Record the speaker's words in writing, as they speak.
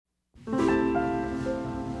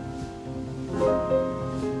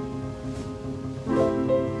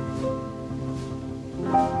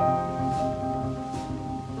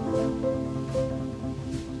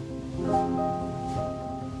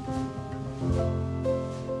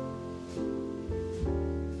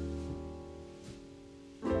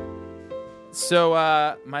So,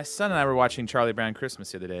 my son and I were watching Charlie Brown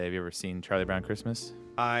Christmas the other day. Have you ever seen Charlie Brown Christmas?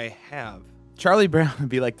 I have. Charlie Brown would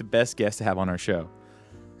be like the best guest to have on our show,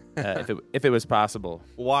 if it was possible.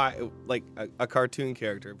 Why? Like a cartoon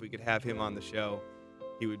character, if we could have him on the show,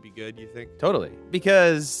 he would be good, you think? Totally.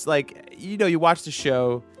 Because, you watch the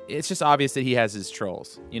show, it's just obvious that he has his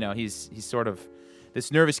trolls. He's sort of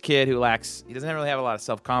this nervous kid who he doesn't really have a lot of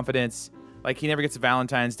self-confidence. Like, he never gets a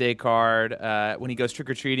Valentine's Day card. When he goes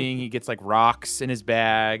trick-or-treating, he gets, rocks in his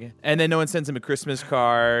bag. And then no one sends him a Christmas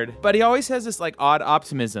card. But he always has this, odd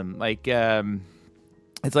optimism.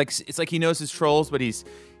 It's like he knows his trolls, but he's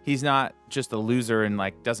not just a loser and,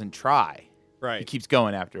 doesn't try. Right. He keeps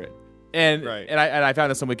going after it. And right. and I found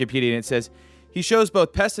this on Wikipedia, and it says, he shows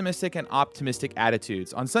both pessimistic and optimistic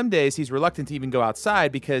attitudes. On some days, he's reluctant to even go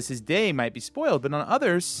outside because his day might be spoiled, but on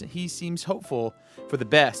others, he seems hopeful for the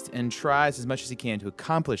best and tries as much as he can to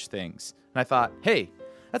accomplish things. And I thought, hey,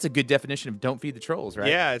 that's a good definition of don't feed the trolls, right?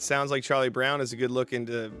 Yeah, it sounds like Charlie Brown is a good look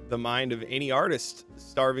into the mind of any artist,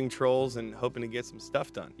 starving trolls and hoping to get some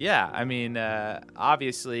stuff done. Yeah, I mean,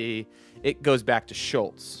 obviously, it goes back to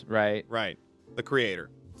Schultz, right? Right, the creator.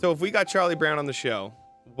 So if we got Charlie Brown on the show,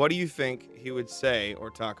 what do you think he would say or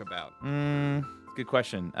talk about? Good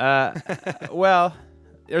question. Well,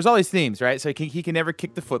 there's all these themes, right? So he can never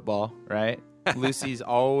kick the football, right? Lucy's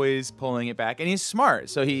always pulling it back, and he's smart,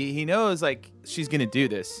 so he knows she's gonna do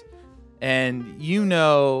this, and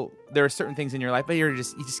there are certain things in your life, but you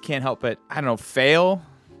just can't help but fail.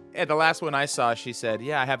 And the last one I saw, she said,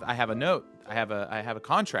 "Yeah, I have a note, I have a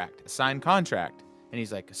contract, a signed contract," and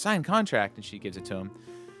he's like, "A signed contract," and she gives it to him.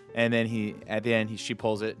 And then she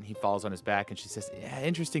pulls it and he falls on his back and she says, "Yeah,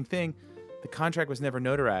 interesting thing. The contract was never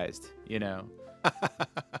notarized,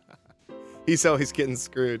 He's always getting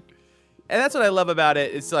screwed. And that's what I love about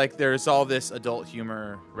it. It's there's all this adult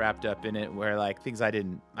humor wrapped up in it where things I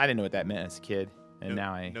didn't know what that meant as a kid. And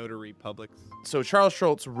now Notary publics. So Charles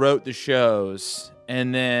Schultz wrote the shows,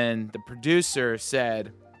 and then the producer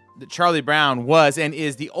said that Charlie Brown was and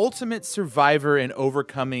is the ultimate survivor in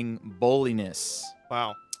overcoming bulliness.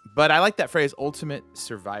 Wow. But I like that phrase, ultimate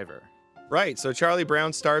survivor. Right. So Charlie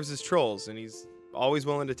Brown starves his trolls, and he's always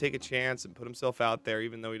willing to take a chance and put himself out there,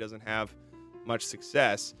 even though he doesn't have much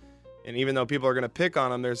success. And even though people are going to pick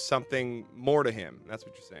on him, there's something more to him. That's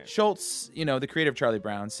what you're saying. Schultz, the creator of Charlie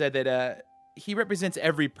Brown, said that he represents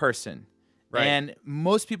every person. Right. And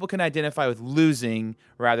most people can identify with losing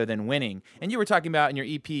rather than winning. And you were talking about in your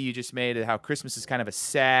EP you just made how Christmas is kind of a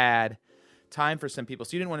sad time for some people.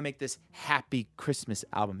 So you didn't want to make this happy Christmas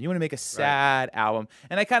album. You want to make a sad album.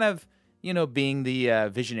 And I kind of, being the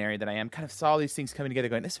visionary that I am, kind of saw these things coming together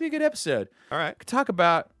going, this would be a good episode. All right. Could talk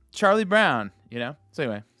about Charlie Brown, So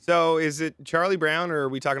anyway. So is it Charlie Brown or are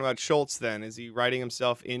we talking about Schultz then? Is he writing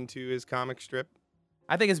himself into his comic strip?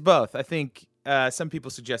 I think it's both. I think some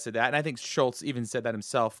people suggested that. And I think Schultz even said that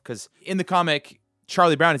himself because in the comic,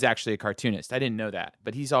 Charlie Brown is actually a cartoonist. I didn't know that,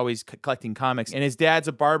 but he's always collecting comics. And his dad's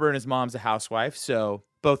a barber and his mom's a housewife, so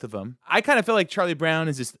both of them. I kind of feel like Charlie Brown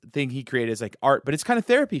is this thing he created as art, but it's kind of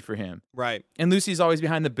therapy for him. Right. And Lucy's always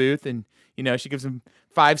behind the booth, and she gives him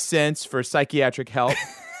 5 cents for psychiatric help.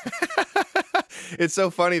 It's so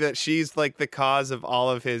funny that she's the cause of all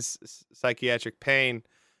of his psychiatric pain,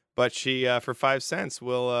 but she for 5 cents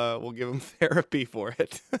will give him therapy for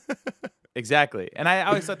it. Exactly. And I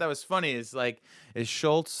always thought that was funny is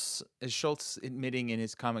Schultz admitting in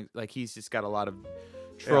his comic he's just got a lot of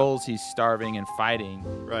trolls he's starving and fighting.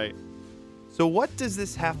 Right. So what does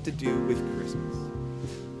this have to do with Christmas?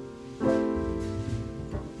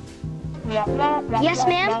 Yes,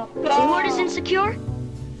 ma'am? The word is insecure?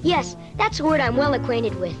 Yes, that's a word I'm well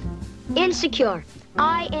acquainted with. Insecure.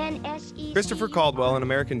 I-N-S-E-C. Christopher Caldwell, an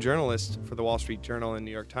American journalist for the Wall Street Journal and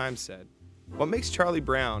New York Times, said, "What makes Charlie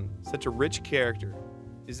Brown such a rich character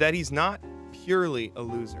is that he's not purely a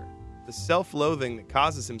loser. The self-loathing that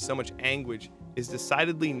causes him so much anguish is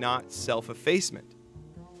decidedly not self-effacement.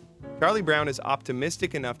 Charlie Brown is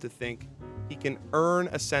optimistic enough to think he can earn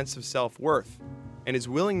a sense of self-worth, and his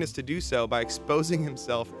willingness to do so by exposing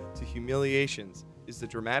himself to humiliations is the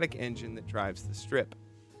dramatic engine that drives the strip.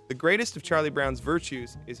 The greatest of Charlie Brown's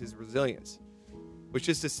virtues is his resilience, which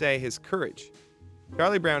is to say his courage.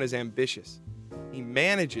 Charlie Brown is ambitious. He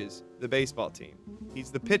manages the baseball team.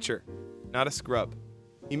 He's the pitcher, not a scrub.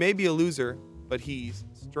 He may be a loser, but he's,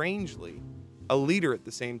 strangely, a leader at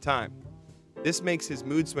the same time. This makes his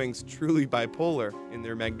mood swings truly bipolar in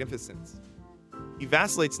their magnificence. He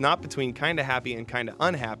vacillates not between kinda happy and kinda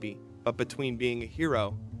unhappy, but between being a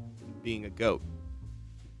hero and being a goat.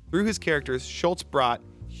 Through his characters, Schultz brought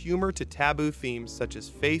humor to taboo themes such as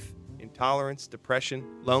faith, intolerance, depression,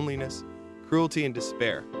 loneliness, cruelty, and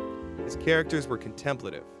despair. His characters were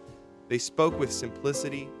contemplative. They spoke with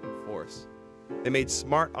simplicity and force. They made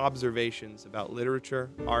smart observations about literature,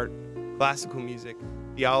 art, classical music,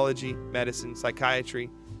 theology, medicine, psychiatry,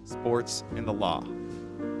 sports, and the law.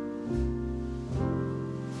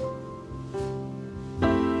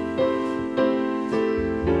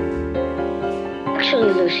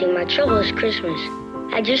 Actually, Lucy, my trouble is Christmas.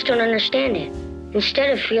 I just don't understand it.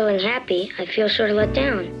 Instead of feeling happy, I feel sort of let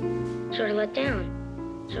down. Sort of let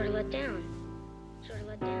down. Sort of let down. Sort of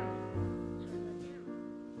let down. Sort of let down.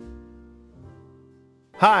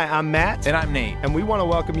 Hi, I'm Matt. And I'm Nate, And we want to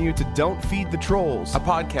welcome you to Don't Feed the Trolls, a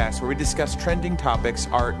podcast where we discuss trending topics,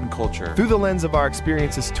 art, and culture. through the lens of our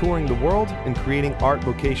experiences touring the world and creating art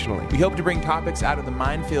vocationally, We hope to bring topics out of the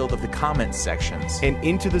minefield of the comments sections. and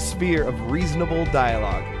into the sphere of reasonable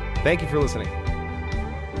dialogue. Thank you for listening.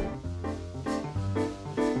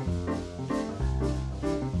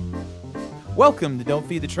 Welcome to Don't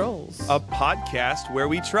Feed the Trolls. A podcast where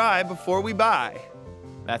we try before we buy.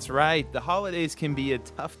 That's right. The holidays can be a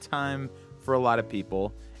tough time for a lot of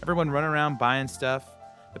people. Everyone running around buying stuff,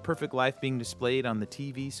 the perfect life being displayed on the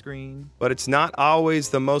TV screen. But it's not always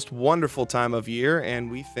the most wonderful time of year,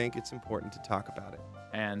 and we think it's important to talk about it.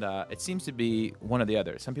 And it seems to be one or the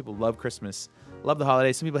other. Some people love Christmas, love the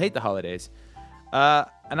holidays. Some people hate the holidays.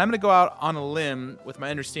 And I'm going to go out on a limb with my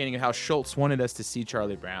understanding of how Schultz wanted us to see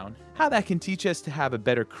Charlie Brown, how that can teach us to have a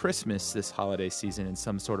better Christmas this holiday season in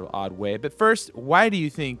some sort of odd way. But first, why do you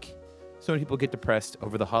think so many people get depressed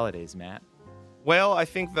over the holidays, Matt? Well, I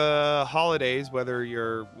think the holidays, whatever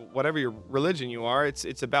your religion you are,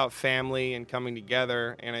 it's about family and coming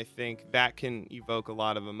together, and I think that can evoke a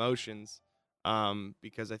lot of emotions.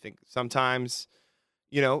 Because I think sometimes,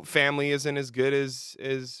 family isn't as good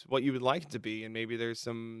as what you would like it to be, and maybe there's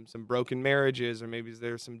some broken marriages, or maybe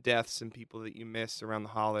there's some deaths and people that you miss around the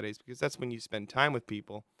holidays, because that's when you spend time with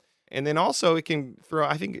people. And then also it can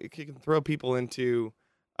throw people into,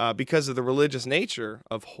 because of the religious nature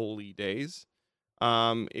of holy days,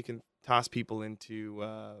 it can toss people into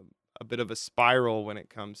a bit of a spiral when it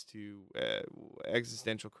comes to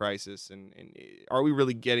existential crisis and are we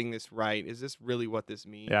really getting this right? Is this really what this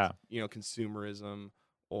means? Yeah. Consumerism,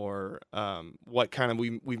 or what kind of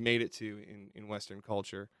we've made it to in Western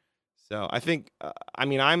culture. So I think,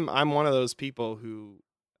 I'm one of those people who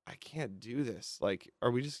I can't do this. Like, are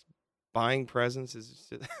we just buying presents? Is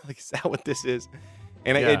that what this is?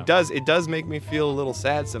 And Yeah. it does make me feel a little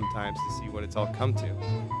sad sometimes to see what it's all come to.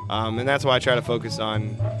 And that's why I try to focus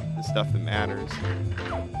on the stuff that matters.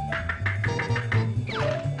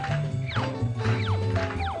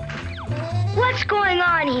 What's going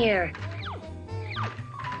on here?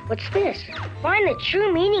 What's this? Find the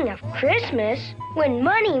true meaning of Christmas? When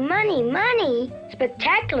money, money, money.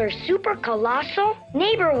 Spectacular, super colossal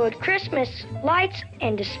neighborhood Christmas lights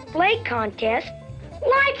and display contest.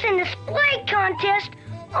 Lights and display contest?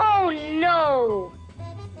 Oh no!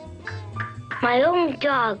 My own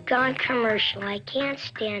dog gone commercial. I can't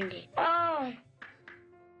stand it. Oh.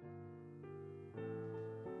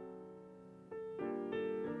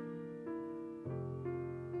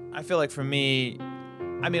 I feel like for me,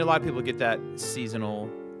 a lot of people get that seasonal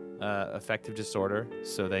affective disorder,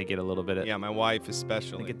 so they get a little bit of, Yeah, my wife they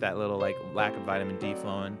especially. get that little lack of vitamin D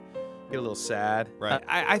flowing, get a little sad. Right.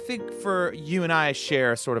 I think for you and I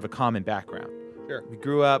share sort of a common background. Sure. We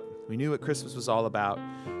grew up, we knew what Christmas was all about.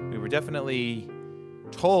 We were definitely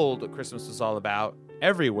told what Christmas was all about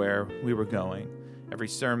everywhere we were going. Every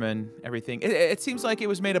sermon, everything. It seems like it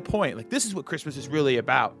was made a point. Like, this is what Christmas is really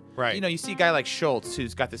about. Right. You see a guy like Schultz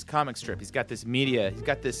who's got this comic strip. He's got this media. He's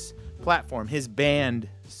got this platform, his band,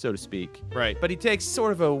 so to speak. Right. But he takes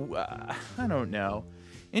sort of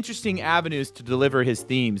interesting avenues to deliver his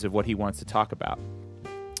themes of what he wants to talk about.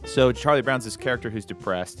 So Charlie Brown's this character who's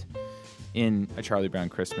depressed in A Charlie Brown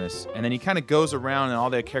Christmas. And then he kind of goes around and all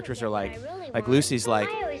the characters are like Lucy's like,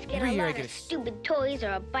 I always get every a year I lot get of stupid toys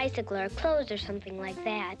or a bicycle or clothes or something like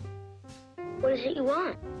that. What is it you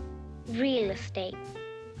want? Real estate.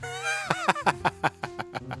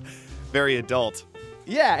 Very adult.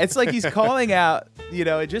 Yeah, it's like he's calling out,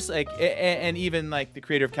 just like, and even like the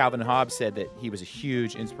creator of Calvin and Hobbes said that he was a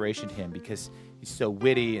huge inspiration to him because he's so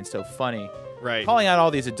witty and so funny. Right. Calling out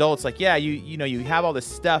all these adults like, yeah, you have all this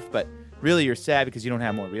stuff, but really you're sad because you don't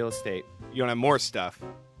have more real estate. You don't have more stuff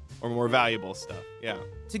or more valuable stuff. Yeah.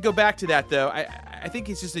 To go back to that, though, I think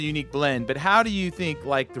it's just a unique blend. But how do you think,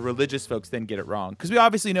 like, the religious folks then get it wrong? Because we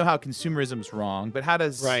obviously know how consumerism's wrong, but how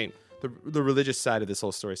does Right. the religious side of this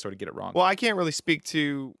whole story sort of get it wrong? Well, I can't really speak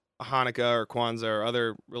to Hanukkah or Kwanzaa or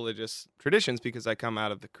other religious traditions because I come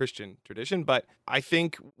out of the Christian tradition. But I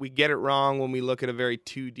think we get it wrong when we look at a very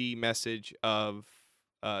 2D message of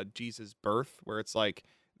Jesus' birth, where it's like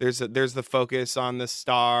there's the focus on the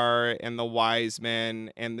star and the wise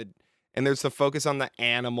men and there's the focus on the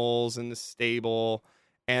animals and the stable,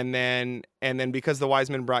 and then because the wise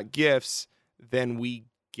men brought gifts, then we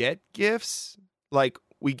get gifts. Like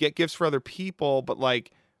we get gifts for other people, but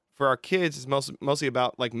like for our kids, it's mostly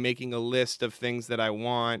about like making a list of things that I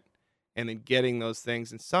want and then getting those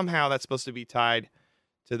things. And somehow that's supposed to be tied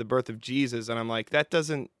to the birth of Jesus. And I'm like, it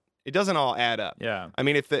doesn't all add up. Yeah. I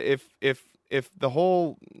mean, if the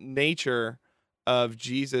whole nature of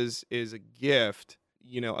Jesus is a gift,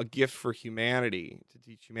 a gift for humanity, to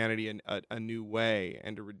teach humanity a new way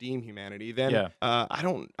and to redeem humanity, then I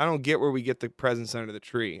don't get where we get the presents under the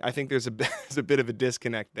tree. I think there's a bit of a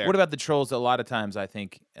disconnect there. What about the trolls? A lot of times I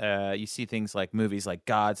think you see things like movies like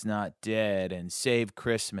God's Not Dead and Save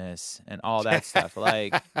Christmas and all that stuff.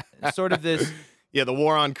 Like sort of this. Yeah, the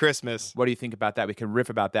war on Christmas. What do you think about that? We can riff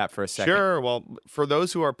about that for a second. Sure. Well, for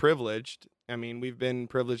those who are privileged, I mean, we've been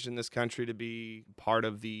privileged in this country to be part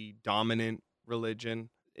of the dominant religion.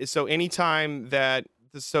 So anytime that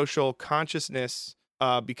the social consciousness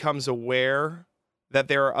becomes aware that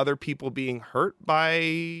there are other people being hurt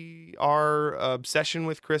by our obsession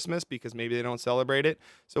with Christmas because maybe they don't celebrate it.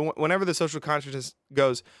 So whenever the social consciousness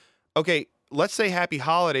goes, okay, let's say happy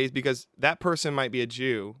holidays because that person might be a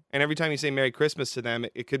Jew. And every time you say Merry Christmas to them,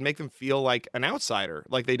 it could make them feel like an outsider,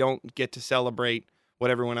 like they don't get to celebrate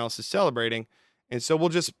what everyone else is celebrating. And so we'll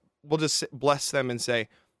just bless them and say,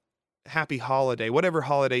 happy holiday, whatever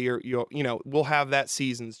holiday we'll have that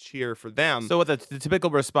season's cheer for them. So what the typical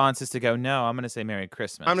response is to go, no, I'm going to say Merry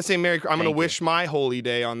Christmas. I'm going to say I'm going to wish my holy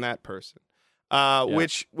day on that person.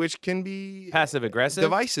 Which can be passive aggressive,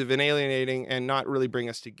 divisive and alienating and not really bring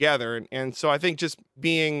us together. And so I think just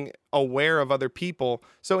being aware of other people.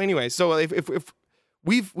 So anyway, so if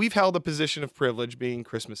we've held a position of privilege being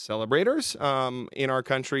Christmas celebrators in our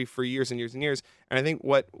country for years and years and years. And I think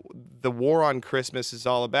what the war on Christmas is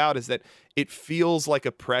all about is that it feels like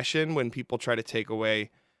oppression when people try to take away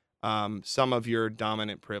some of your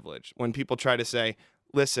dominant privilege. When people try to say,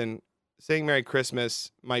 listen, saying Merry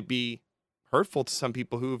Christmas might be hurtful to some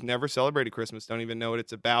people who've never celebrated Christmas, don't even know what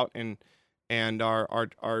it's about, and are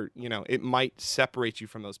it might separate you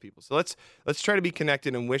from those people. So let's try to be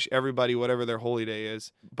connected and wish everybody whatever their holy day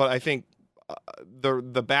is. But I think the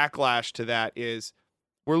backlash to that is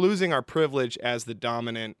we're losing our privilege as the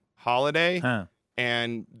dominant holiday,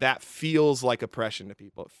 and that feels like oppression to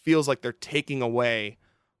people. It feels like they're taking away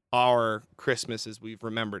our Christmas as we've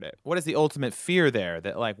remembered it. What is the ultimate fear there?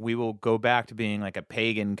 That like we will go back to being like a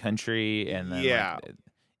pagan country, and then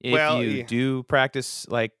if you do practice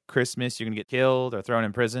like Christmas, you're gonna get killed or thrown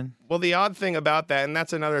in prison. Well, the odd thing about that, and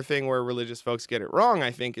that's another thing where religious folks get it wrong,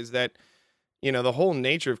 I think, is that the whole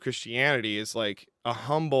nature of Christianity is like a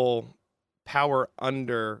humble power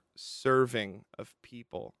under serving of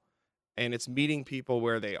people. And it's meeting people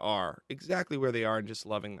where they are, exactly where they are, and just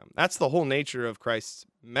loving them. That's the whole nature of Christ's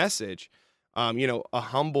message. A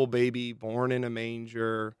humble baby born in a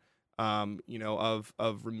manger, of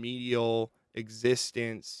remedial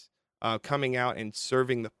existence, coming out and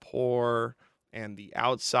serving the poor and the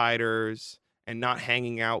outsiders and not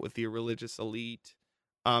hanging out with the religious elite.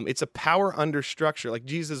 It's a power under structure. Like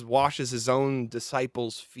Jesus washes his own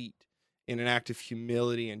disciples' feet in an act of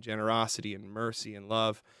humility and generosity and mercy and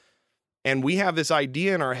love. And we have this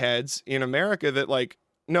idea in our heads in America that like,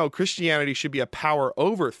 no, Christianity should be a power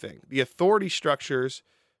over thing. The authority structures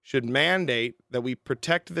should mandate that we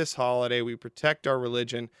protect this holiday, we protect our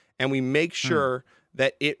religion, and we make sure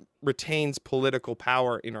that it retains political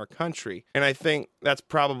power in our country. And I think that's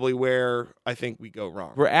probably where I think we go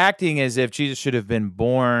wrong. We're acting as if Jesus should have been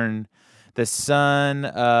born the son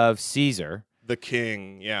of Caesar. The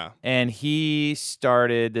king, yeah. And he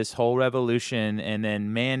started this whole revolution and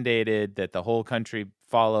then mandated that the whole country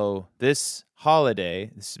follow this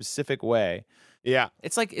holiday, this specific way. Yeah.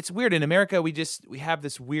 It's like, it's weird. In America, we have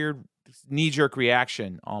this weird knee-jerk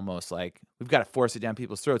reaction almost. Like, we've got to force it down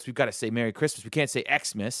people's throats. We've got to say Merry Christmas. We can't say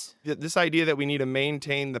Xmas. This idea that we need to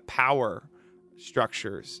maintain the power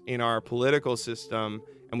structures in our political system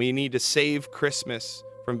and we need to save Christmas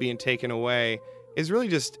from being taken away is really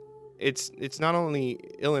just... It's not only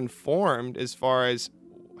ill-informed as far as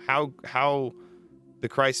how the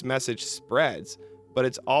Christ message spreads, but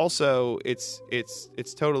it's also it's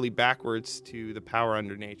totally backwards to the power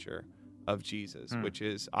under nature of Jesus, which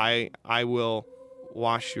is I will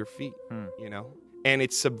wash your feet, and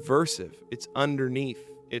it's subversive. It's underneath.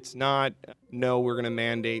 It's not, no, we're going to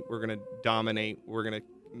mandate, we're going to dominate, we're going to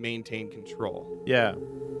maintain control. Yeah.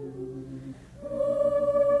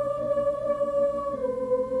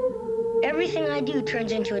 Everything I do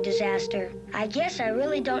turns into a disaster. I guess I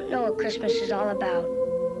really don't know what Christmas is all about.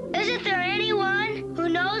 Isn't there anyone who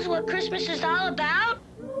knows what Christmas is all about?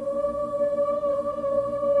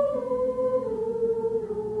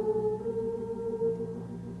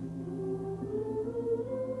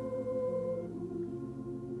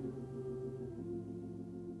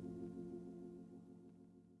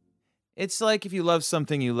 It's like if you love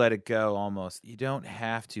something, you let it go almost. You don't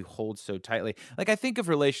have to hold so tightly. Like, I think of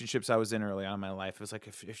relationships I was in early on in my life. It was like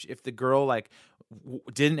if the girl like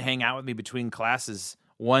didn't hang out with me between classes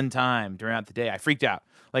one time throughout the day, I freaked out.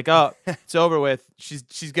 Like, oh, it's over with. She's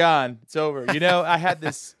gone. It's over. You know, I had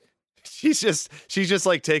this. She's just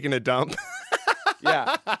like taking a dump.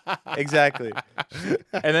 Yeah, exactly.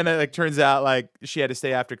 And then it like turns out like she had to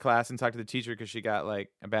stay after class and talk to the teacher because she got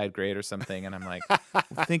like a bad grade or something. And I'm like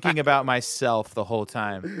thinking about myself the whole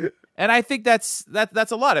time. And I think that's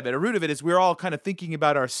a lot of it. A root of it is we're all kind of thinking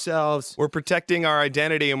about ourselves. We're protecting our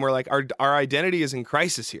identity, and we're like our identity is in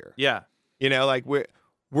crisis here. Yeah. You know, like we're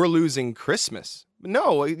losing Christmas.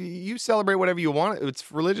 No, you celebrate whatever you want.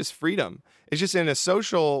 It's religious freedom. It's just in a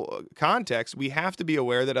social context, we have to be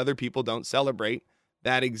aware that other people don't celebrate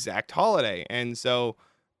that exact holiday. And so,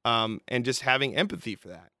 and just having empathy for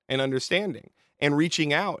that and understanding and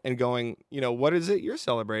reaching out and going, you know, what is it you're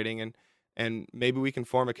celebrating? And maybe we can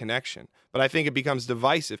form a connection. But I think it becomes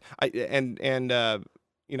divisive. You know,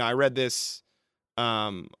 I read this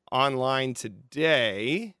online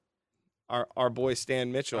today. Our boy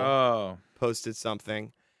Stan Mitchell posted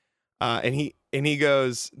something, and he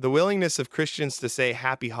goes, the willingness of Christians to say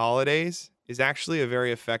happy holidays is actually a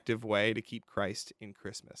very effective way to keep Christ in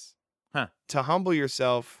Christmas. Huh. To humble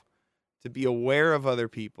yourself, to be aware of other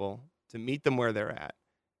people, to meet them where they're at,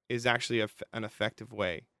 is actually an effective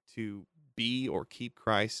way to be or keep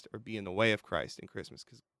Christ or be in the way of Christ in Christmas.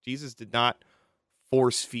 Because Jesus did not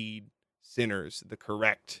force feed sinners the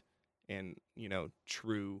correct and, you know,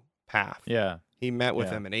 true path. Yeah. He met with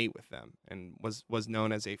them and ate with them and was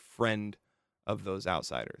known as a friend of those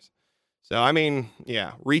outsiders. So, I mean,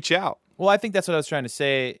 yeah, reach out. Well, I think that's what I was trying to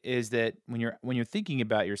say is that when you're thinking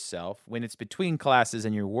about yourself, when it's between classes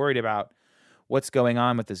and you're worried about what's going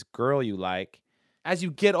on with this girl you like, as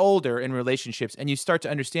you get older in relationships and you start to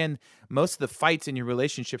understand most of the fights in your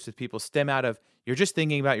relationships with people stem out of you're just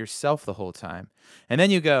thinking about yourself the whole time. And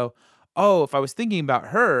then you go, oh, if I was thinking about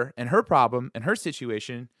her and her problem and her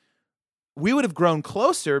situation, we would have grown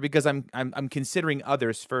closer because I'm considering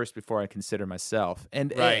others first before I consider myself.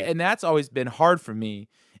 And that's always been hard for me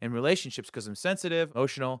in relationships because I'm sensitive,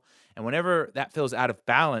 emotional, and whenever that feels out of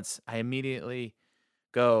balance, I immediately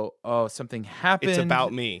go, oh, something happened. It's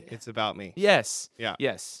about me. It's about me. Yes. Yeah.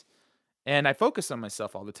 Yes. And I focus on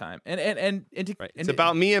myself all the time. It's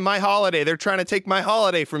about me and my holiday. They're trying to take my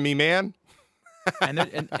holiday from me, man.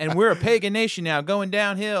 and we're a pagan nation now, going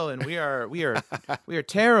downhill, and we are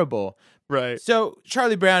terrible. Right. So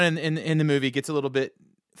Charlie Brown in the movie gets a little bit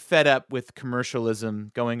fed up with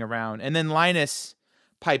commercialism going around, and then Linus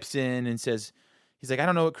pipes in and says, he's like, I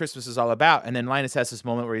don't know what Christmas is all about. And then Linus has this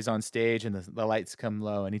moment where he's on stage and the lights come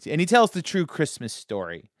low, and he tells the true Christmas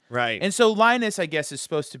story. Right. And so Linus, I guess, is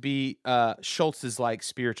supposed to be Schultz's like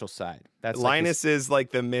spiritual side. That's Linus is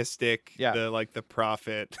like the mystic, the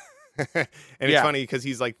prophet. And it's funny because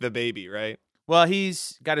he's like the baby, right? Well,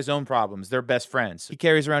 he's got his own problems. They're best friends. He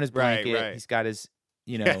carries around his blanket. Right. He's got his,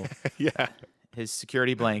 his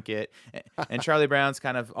security blanket. And Charlie Brown's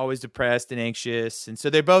kind of always depressed and anxious. And so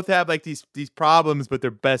they both have like these problems, but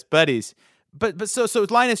they're best buddies. But so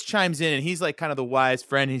Linus chimes in and he's like kind of the wise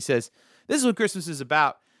friend. He says, this is what Christmas is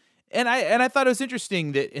about. And I thought it was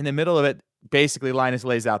interesting that in the middle of it, basically Linus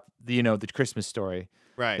lays out the Christmas story.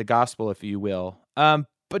 Right. The gospel, if you will.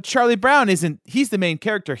 But Charlie Brown he's the main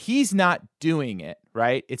character. He's not doing it,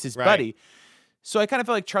 right? It's his buddy. So I kind of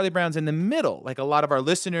feel like Charlie Brown's in the middle, like a lot of our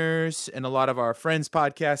listeners and a lot of our friends'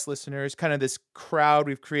 podcast listeners, kind of this crowd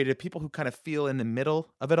we've created, people who kind of feel in the middle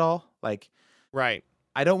of it all. Like, right.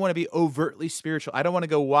 I don't want to be overtly spiritual. I don't want to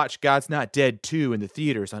go watch God's Not Dead 2 in the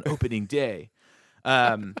theaters on opening day.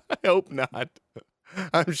 I hope not.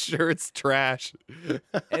 I'm sure it's trash.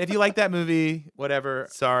 And if you like that movie, whatever.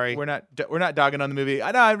 Sorry, we're not dogging on the movie.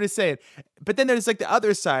 I know, I'm just saying. But then there's like the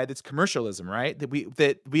other side that's commercialism, right?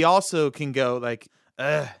 That we also can go like,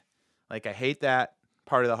 like I hate that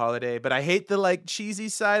part of the holiday, but I hate the like cheesy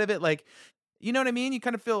side of it. Like, you know what I mean? You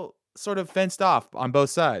kind of feel sort of fenced off on both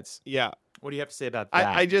sides. Yeah. What do you have to say about that?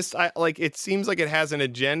 I like. It seems like it has an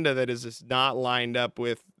agenda that is just not lined up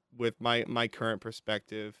with my current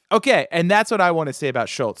perspective. Okay, and that's what I want to say about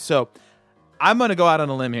Schultz. So I'm going to go out on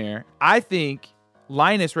a limb here. I think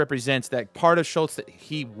Linus represents that part of Schultz that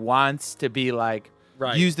he wants to be like,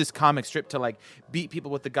 use this comic strip to like beat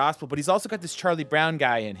people with the gospel, but he's also got this Charlie Brown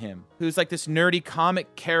guy in him who's like this nerdy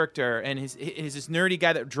comic character, and he's this nerdy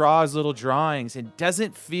guy that draws little drawings and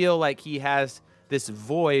doesn't feel like he has this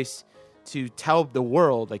voice to tell the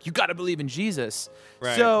world, like, you got to believe in Jesus.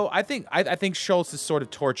 Right. So I think Schultz is sort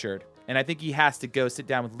of tortured, and I think he has to go sit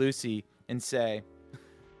down with Lucy and say,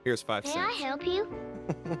 here's 5 cents. May I help you?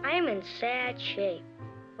 I'm in sad shape.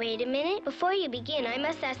 Wait a minute. Before you begin, I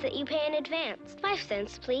must ask that you pay in advance. 5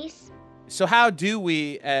 cents, please. So how do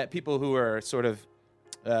we, people who are sort of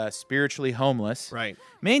spiritually homeless,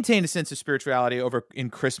 maintain a sense of spirituality over in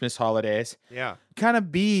Christmas holidays? Yeah. Kind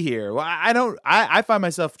of be here. Well, I find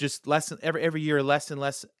myself just every year less and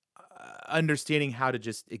less understanding how to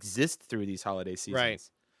just exist through these holiday seasons. Right.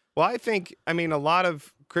 Well, I mean, a lot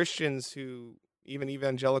of Christians who, even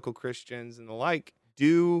evangelical Christians and the like,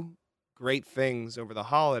 do great things over the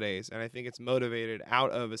holidays, and I think it's motivated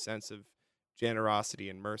out of a sense of generosity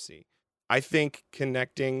and mercy. I think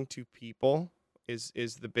connecting to people is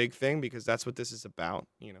the big thing, because that's what this is about.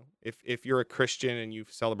 You know, if you're a Christian and you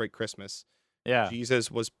celebrate Christmas,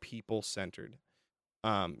 Jesus was people-centered.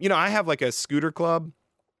 You know, I have like a scooter club,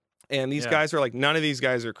 and these guys are like, none of these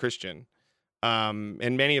guys are Christian,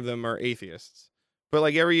 and many of them are atheists. But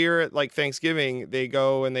like every year at like Thanksgiving, they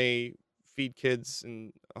go and they feed kids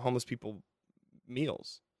and homeless people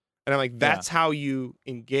meals. And I'm like, that's how you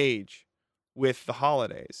engage with the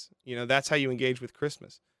holidays. You know, that's how you engage with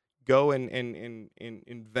Christmas. Go and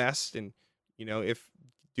invest, and, you know, if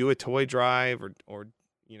do a toy drive or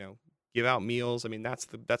you know, give out meals. I mean, that's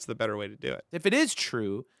the better way to do it. If it is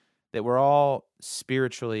true that we're all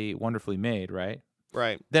spiritually wonderfully made, right?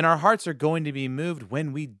 Right. Then our hearts are going to be moved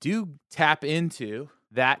when we do tap into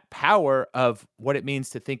that power of what it means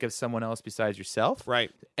to think of someone else besides yourself.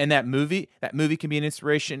 Right. And that movie can be an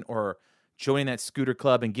inspiration, or joining that scooter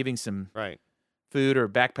club and giving some food or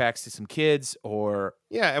backpacks to some kids, or...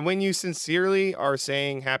 Yeah, and when you sincerely are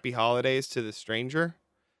saying happy holidays to the stranger,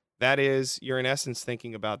 that is, you're in essence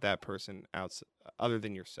thinking about that person other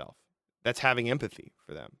than yourself. That's having empathy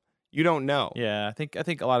for them. You don't know. Yeah, I think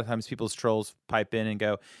a lot of times people's trolls pipe in and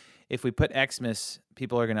go, if we put Xmas,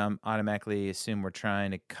 people are going to automatically assume we're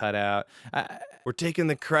trying to cut out. We're taking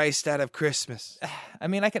the Christ out of Christmas. I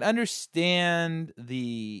mean, I can understand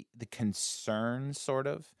the concern, sort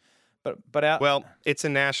of, but well, it's a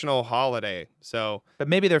national holiday, so. But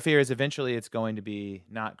maybe their fear is eventually it's going to be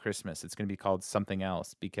not Christmas. It's going to be called something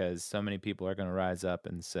else, because so many people are going to rise up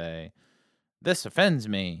and say, this offends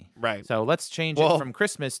me. Right. So let's change it from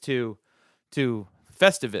Christmas to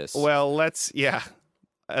Festivus. Well,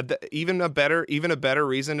 even a better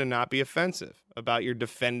reason to not be offensive about your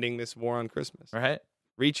defending this war on Christmas. Right.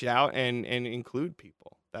 Reach out and include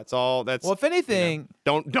people. That's all. Well, if anything, you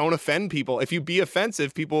know, don't offend people. If you be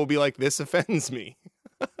offensive, people will be like, this offends me.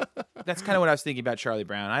 That's kind of what I was thinking about Charlie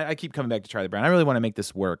Brown. I keep coming back to Charlie Brown. I really want to make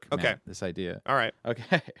this work. Okay. Matt, this idea. All right.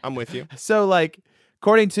 Okay. I'm with you. So, like,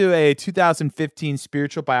 according to a 2015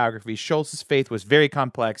 spiritual biography, Schultz's faith was very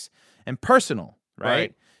complex and personal,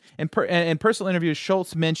 right? In personal interviews,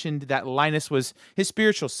 Schultz mentioned that Linus was his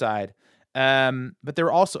spiritual side, but there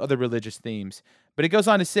were also other religious themes. But it goes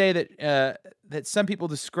on to say that some people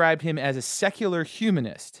described him as a secular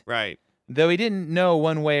humanist, right? Though he didn't know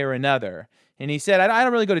one way or another. And he said, I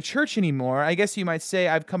don't really go to church anymore. I guess you might say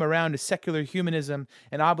I've come around to secular humanism,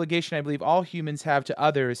 an obligation I believe all humans have to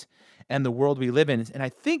others and the world we live in. And I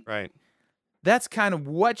think that's kind of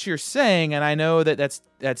what you're saying. And I know that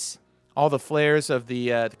that's all the flares of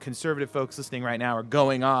the conservative folks listening right now are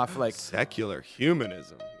going off like secular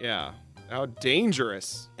humanism. Yeah, how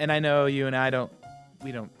dangerous. And I know you and I don't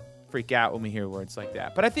freak out when we hear words like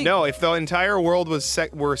that. But I think if the entire world were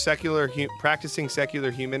practicing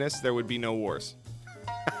secular humanists, there would be no wars.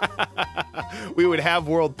 We would have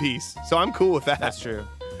world peace. So I'm cool with that. That's true.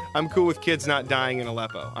 I'm cool with kids not dying in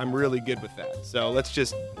Aleppo. I'm really good with that. So let's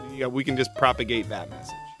just, we can just propagate that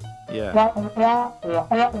message. Yeah.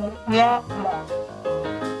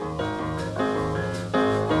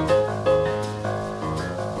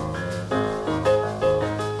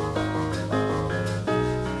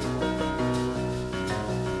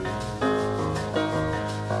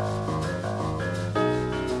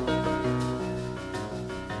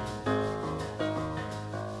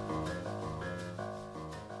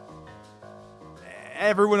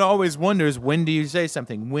 Everyone always wonders, when do you say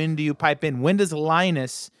something? When do you pipe in? When does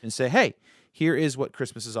Linus say, hey, here is what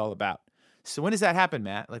Christmas is all about? So when does that happen,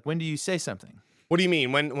 Matt? Like, when do you say something? What do you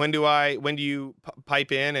mean? When do you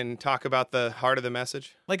pipe in and talk about the heart of the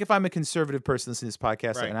message? Like if I'm a conservative person listening to this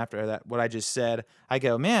podcast, Right. and after that, what I just said, I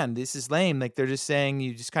go, man, this is lame. Like they're just saying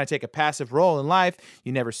you just kind of take a passive role in life.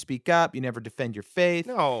 You never speak up. You never defend your faith.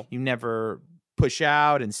 No. You never push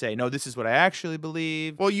out and say, no, this is what I actually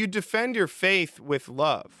believe. Well, you defend your faith with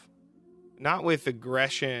love, not with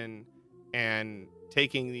aggression and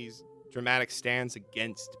taking these dramatic stands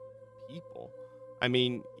against people. I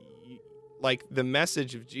mean, like the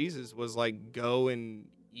message of Jesus was like, go and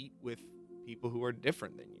eat with people who are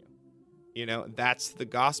different than you. You know, that's the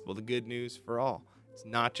gospel, the good news for all. It's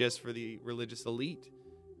not just for the religious elite.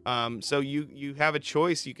 So you have a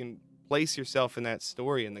choice. You can place yourself in that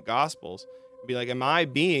story in the gospels and be like, am I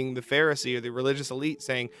being the Pharisee or the religious elite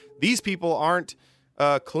saying these people aren't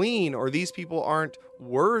clean, or these people aren't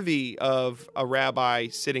worthy of a rabbi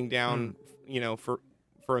sitting down, for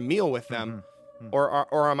a meal with them?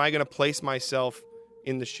 Or am I going to place myself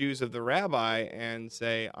in the shoes of the rabbi and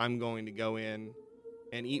say, I'm going to go in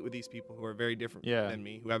and eat with these people who are very different than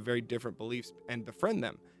me, who have very different beliefs, and befriend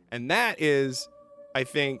them? And that is, I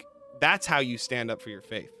think, that's how you stand up for your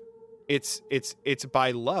faith. It's by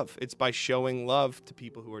love. It's by showing love to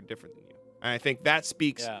people who are different than you. And I think that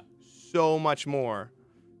speaks so much more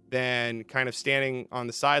than kind of standing on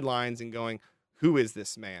the sidelines and going, who is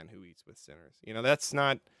this man who eats with sinners? You know, that's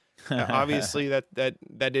not... obviously that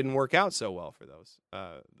didn't work out so well for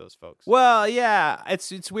those folks. Well, yeah,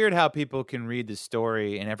 it's weird how people can read the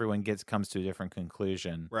story and everyone comes to a different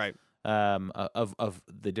conclusion, Right. Of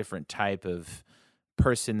the different type of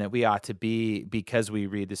person that we ought to be because we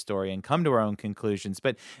read the story and come to our own conclusions.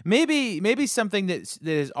 But maybe something that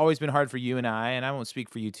has always been hard for you and I won't speak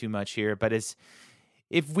for you too much here, but is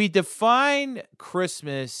if we define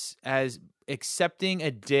Christmas as accepting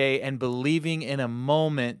a day and believing in a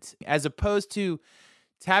moment, as opposed to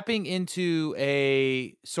tapping into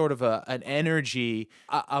a sort of an energy,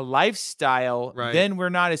 a lifestyle, Right. then we're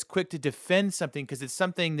not as quick to defend something because it's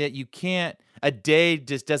something that a day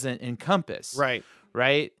just doesn't encompass. Right.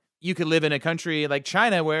 Right? You could live in a country like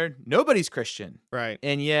China where nobody's Christian. Right.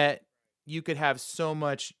 And yet you could have so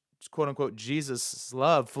much quote unquote Jesus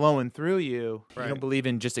love flowing through you. Right. You don't believe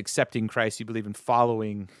in just accepting Christ. You believe in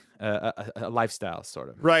following a lifestyle, sort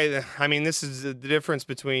of. Right. I mean, this is the difference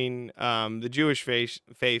between the Jewish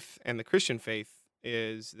faith and the Christian faith,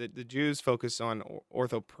 is that the Jews focus on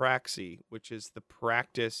orthopraxy, which is the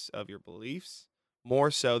practice of your beliefs,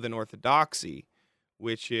 more so than orthodoxy,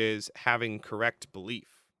 which is having correct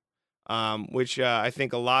belief, which I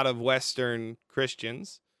think a lot of Western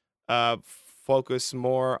Christians focus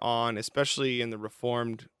more on, especially in the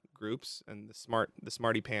Reformed groups and the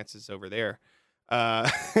smarty pantses over there.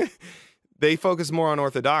 They focus more on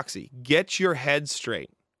orthodoxy. Get your head straight.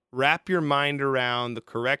 Wrap your mind around the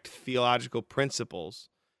correct theological principles,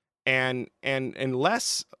 and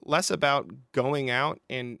less about going out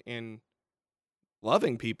and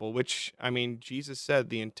loving people, which, I mean, Jesus said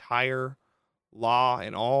the entire law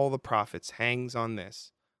and all the prophets hangs on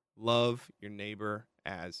this: love your neighbor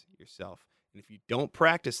as yourself. And if you don't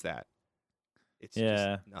practice that, it's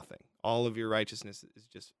just nothing. All of your righteousness is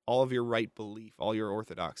just, all of your right belief, all your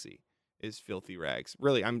orthodoxy is filthy rags.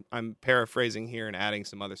 Really, I'm paraphrasing here and adding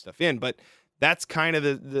some other stuff in, but that's kind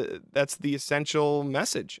of that's the essential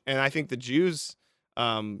message. And I think the Jews,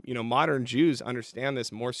 modern Jews understand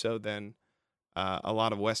this more so than a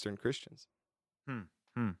lot of Western Christians.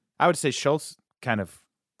 I would say Schultz kind of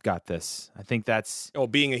got this. I think that's... Oh,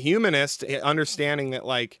 being a humanist, understanding that,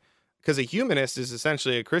 like, because a humanist is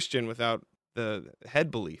essentially a Christian without the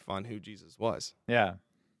head belief on who Jesus was. Yeah.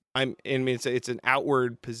 It's an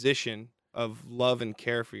outward position of love and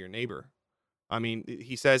care for your neighbor. I mean,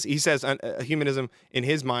 he says humanism in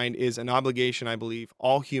his mind is an obligation, I believe,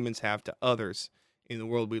 all humans have to others in the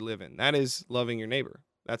world we live in. That is loving your neighbor.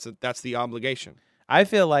 That's the obligation. I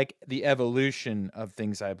feel like the evolution of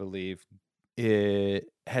things, I believe,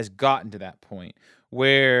 it has gotten to that point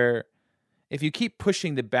where if you keep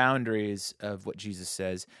pushing the boundaries of what Jesus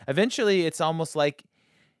says, eventually it's almost like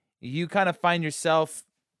you kind of find yourself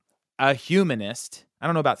a humanist. I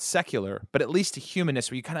don't know about secular, but at least a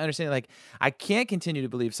humanist, where you kind of understand, like, I can't continue to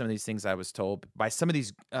believe some of these things I was told by some of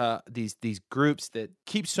these groups that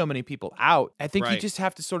keep so many people out. I think you just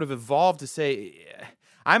have to sort of evolve to say,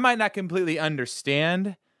 I might not completely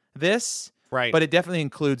understand this, right, but it definitely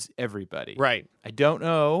includes everybody. Right. I don't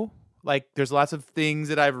know. Like, there's lots of things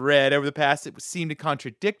that I've read over the past that seem to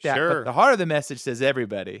contradict that, Sure. but the heart of the message says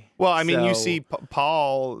everybody. Well, I mean, you So- see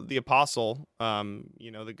Paul, the apostle,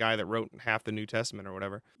 the guy that wrote half the New Testament or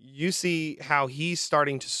whatever. You see how he's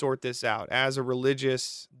starting to sort this out. As a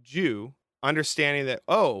religious Jew, understanding that,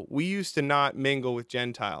 oh, we used to not mingle with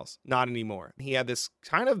Gentiles, not anymore. He had this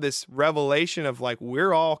kind of this revelation of like,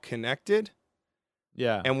 we're all connected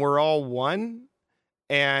Yeah. and we're all one.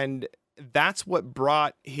 And that's what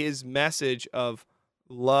brought his message of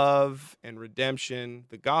love and redemption,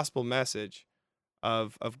 the gospel message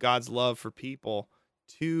of God's love for people,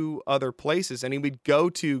 to other places. And he would go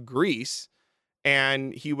to Greece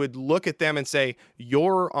and he would look at them and say,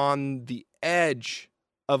 you're on the edge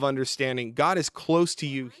of understanding. God is close to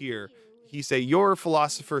you here. He'd say, your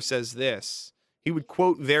philosopher says this. He would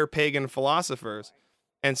quote their pagan philosophers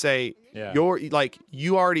and say, Yeah. you're like,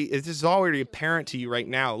 this is already apparent to you right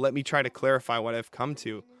now. Let me try to clarify what I've come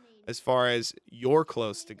to as far as you're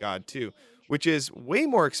close to God too, which is way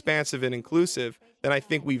more expansive and inclusive than I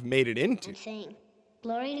think we've made it into. And saying,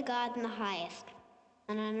 glory to God in the highest,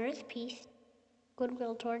 and on earth peace,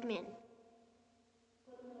 goodwill toward men.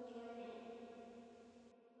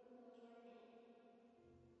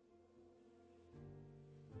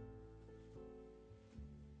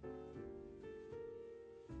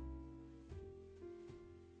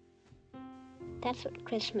 That's what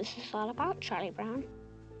Christmas is all about, Charlie Brown.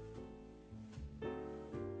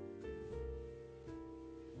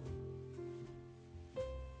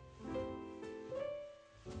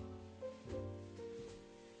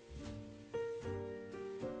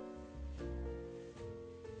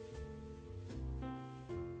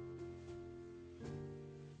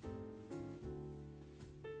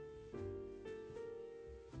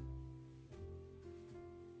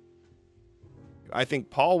 I think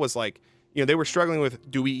Paul was like, they were struggling with,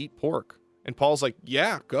 do we eat pork? And Paul's like,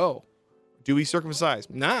 yeah, go. Do we circumcise?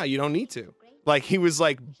 Nah, you don't need to. Like, he was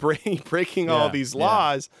like breaking all these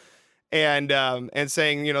laws and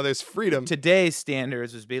saying, there's freedom. Today's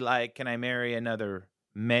standards would be like, can I marry another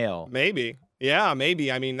male? Maybe. Yeah,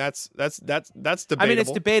 maybe. I mean, that's debatable. I mean,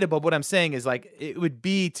 it's debatable. What I'm saying is, like, it would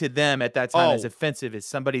be to them at that time as offensive as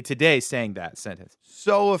somebody today saying that sentence.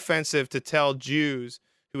 So offensive to tell Jews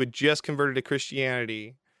who had just converted to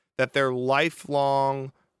Christianity that their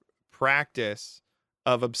lifelong practice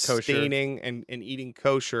of abstaining and eating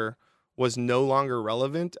kosher was no longer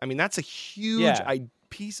relevant. I mean, that's a huge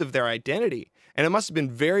piece of their identity. And it must have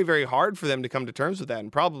been very, very hard for them to come to terms with that.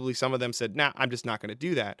 And probably some of them said, nah, I'm just not going to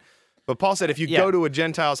do that. But Paul said, if you go to a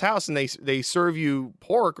Gentile's house and they serve you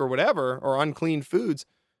pork or whatever, or unclean foods,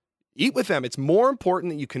 eat with them. It's more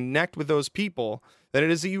important that you connect with those people than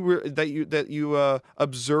it is that you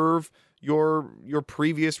observe your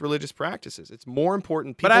previous religious practices. It's more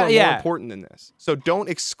important. People are more important than this. So don't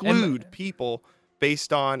exclude people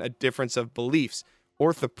based on a difference of beliefs.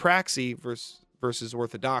 Orthopraxy versus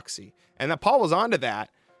orthodoxy. And that Paul was onto that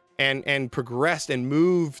and progressed and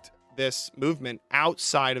moved this movement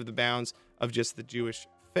outside of the bounds of just the Jewish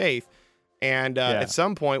faith. And at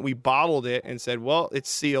some point we bottled it and said, well, it's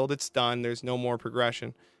sealed, it's done, there's no more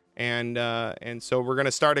progression. And so we're going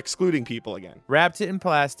to start excluding people again. Wrapped it in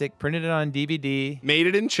plastic, printed it on DVD. Made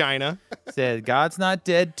it in China. Said, God's not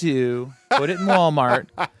dead too. Put it in Walmart.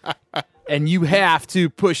 And you have to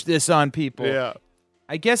push this on people. Yeah.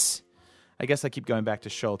 I guess I keep going back to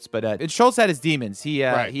Schultz, but Schultz had his demons. He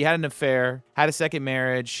had an affair, had a second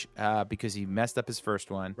marriage because he messed up his first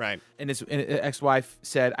one. Right. And his ex-wife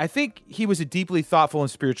said, I think he was a deeply thoughtful and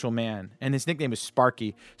spiritual man, and his nickname was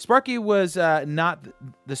Sparky. Sparky was not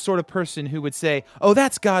the sort of person who would say, "Oh,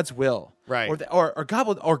 that's God's will," right? Or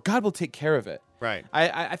God will take care of it. Right.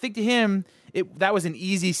 I think to him, that was an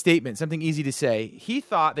easy statement, something easy to say. He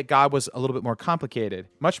thought that God was a little bit more complicated,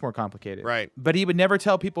 much more complicated. Right. But he would never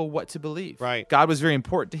tell people what to believe. Right. God was very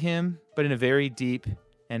important to him, but in a very deep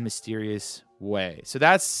and mysterious way. So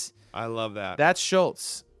I love that. That's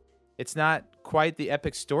Schultz. It's not quite the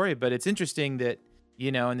epic story, but it's interesting that,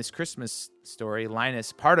 in this Christmas story,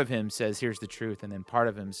 Linus, part of him says, here's the truth. And then part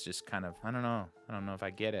of him's just kind of, I don't know if I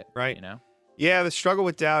get it. Right. Yeah, the struggle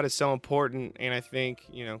with doubt is so important. And I think,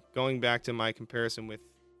 going back to my comparison with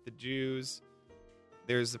the Jews,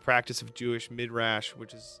 there's the practice of Jewish midrash,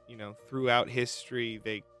 which is, throughout history,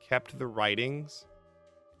 they kept the writings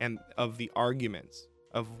and of the arguments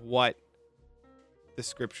of what the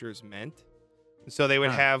scriptures meant. And so they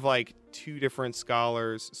would have like two different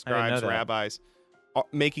scholars, scribes, rabbis,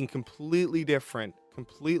 making completely different,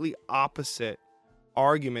 completely opposite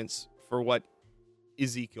arguments for what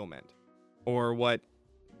Ezekiel meant or what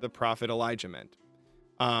the prophet Elijah meant.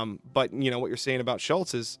 But, what you're saying about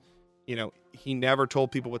Schultz is, he never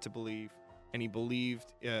told people what to believe, and he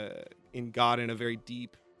believed in God in a very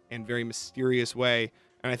deep and very mysterious way.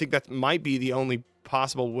 And I think that might be the only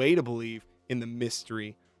possible way to believe in the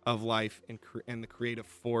mystery of life and the creative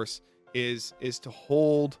force is to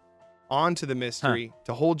hold onto the mystery,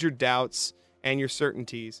 to hold your doubts and your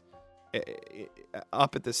certainties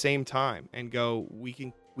up at the same time and go, we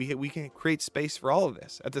can create space for all of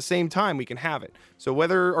this. At the same time, we can have it. So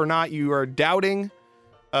whether or not you are doubting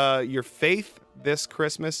your faith this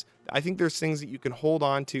Christmas, I think there's things that you can hold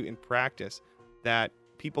on to in practice, that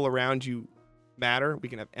people around you matter. We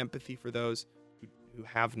can have empathy for those who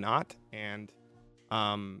have not, and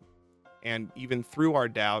even through our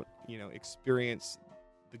doubt, experience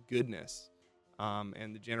the goodness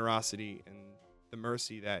and the generosity and the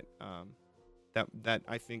mercy that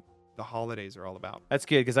I think the holidays are all about. That's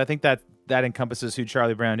good, because I think that encompasses who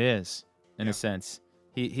Charlie Brown is, in a sense.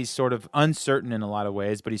 He's sort of uncertain in a lot of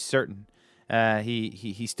ways, but he's certain.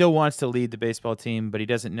 He still wants to lead the baseball team, but he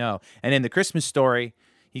doesn't know. And in the Christmas Story,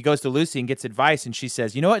 he goes to Lucy and gets advice, and she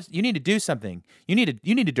says, "You know what? You need to do something. You need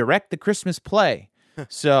to direct the Christmas play."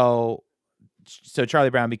 So Charlie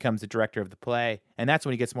Brown becomes the director of the play, and that's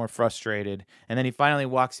when he gets more frustrated. And then he finally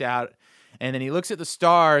walks out, and then he looks at the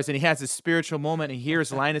stars, and he has this spiritual moment. And he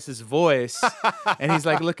hears Linus's voice, and he's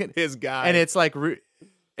like looking his guy, and it's like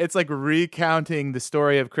recounting the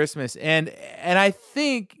story of Christmas. And I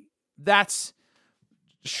think that's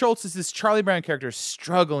Schultz is this Charlie Brown character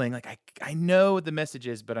struggling. Like I know what the message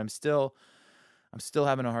is, but I'm still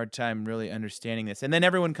having a hard time really understanding this. And then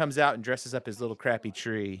everyone comes out and dresses up his little crappy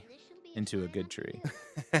tree into a good tree.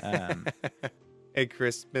 A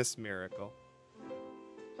Christmas miracle.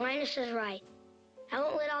 Linus is right. I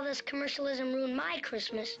won't let all this commercialism ruin my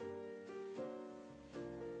Christmas.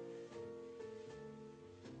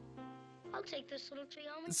 I'll take this little tree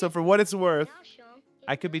home. So for what it's worth, I'll show 'em.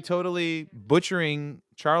 I could be totally butchering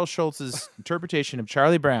Charles Schultz's interpretation of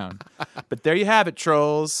Charlie Brown. But there you have it,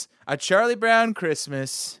 trolls. A Charlie Brown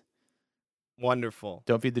Christmas. Wonderful.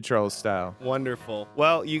 Don't feed the trolls style. Wonderful.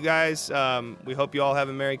 Well, you guys, we hope you all have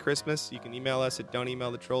a Merry Christmas. You can email us at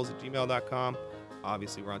don'temailthetrolls@gmail.com.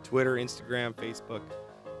 Obviously, we're on Twitter, Instagram, Facebook.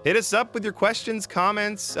 Hit us up with your questions,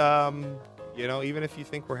 comments. Even if you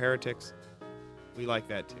think we're heretics, we like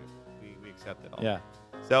that too. We accept it all. Yeah.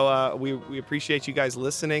 So we appreciate you guys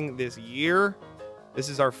listening this year. This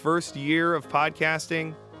is our first year of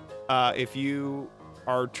podcasting. If you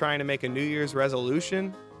are trying to make a New Year's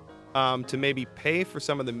resolution to maybe pay for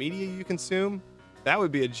some of the media you consume, that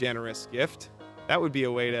would be a generous gift. That would be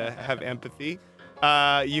a way to have empathy.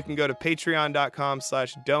 You can go to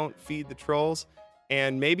patreon.com/don'tfeedthetrolls.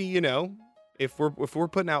 And maybe, if we're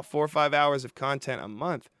putting out 4 or 5 hours of content a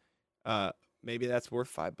month, maybe that's worth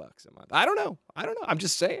 $5 a month. I don't know. I'm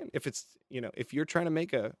just saying, if it's, if you're trying to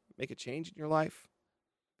make a change in your life,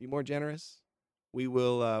 be more generous.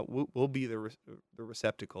 We'll be the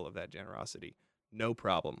receptacle of that generosity. No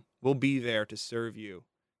problem. We'll be there to serve you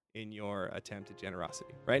in your attempt at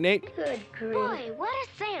generosity. Right, Nate? Good grief. Boy, what a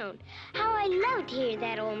sound. How I love to hear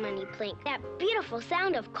that old money plink. That beautiful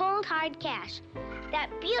sound of cold, hard cash. That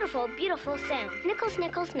beautiful, beautiful sound. Nickels,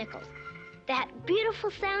 nickels, nickels. That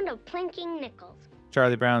beautiful sound of plinking nickels.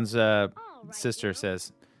 Charlie Brown's All right, sister now,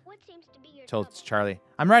 says, what seems to be your told trouble? Charlie,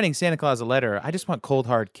 "I'm writing Santa Claus a letter. I just want cold,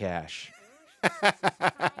 hard cash." Will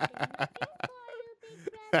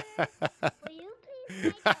you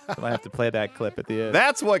please write I have to play that clip at the end.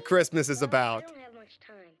 That's what Christmas is I about. don't have much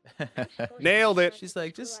time. I'm supposed to Nailed go it. to She's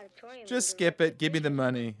like, the just auditorium skip it. Give me the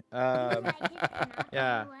money.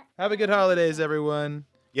 Yeah. Have a good holidays, everyone.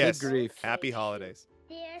 Yes. Good grief. Happy holidays.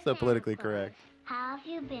 Dear So Santa politically Claus, correct. How have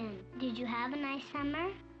you been? Did you have a nice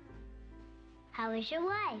summer? How is your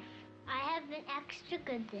wife? I have been extra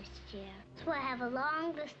good this year, so I have a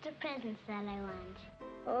long list of presents that I want.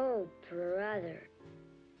 Oh, brother.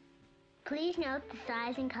 Please note the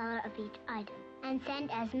size and color of each item, and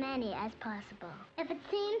send as many as possible. If it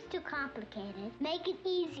seems too complicated, make it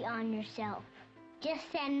easy on yourself.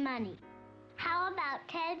 Just send money. How about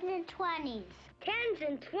 10s and 20s? 10s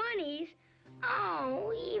and 20s?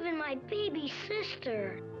 Oh, even my baby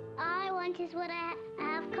sister. All I want is what I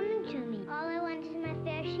have coming to me. All I want is my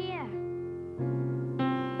fair share.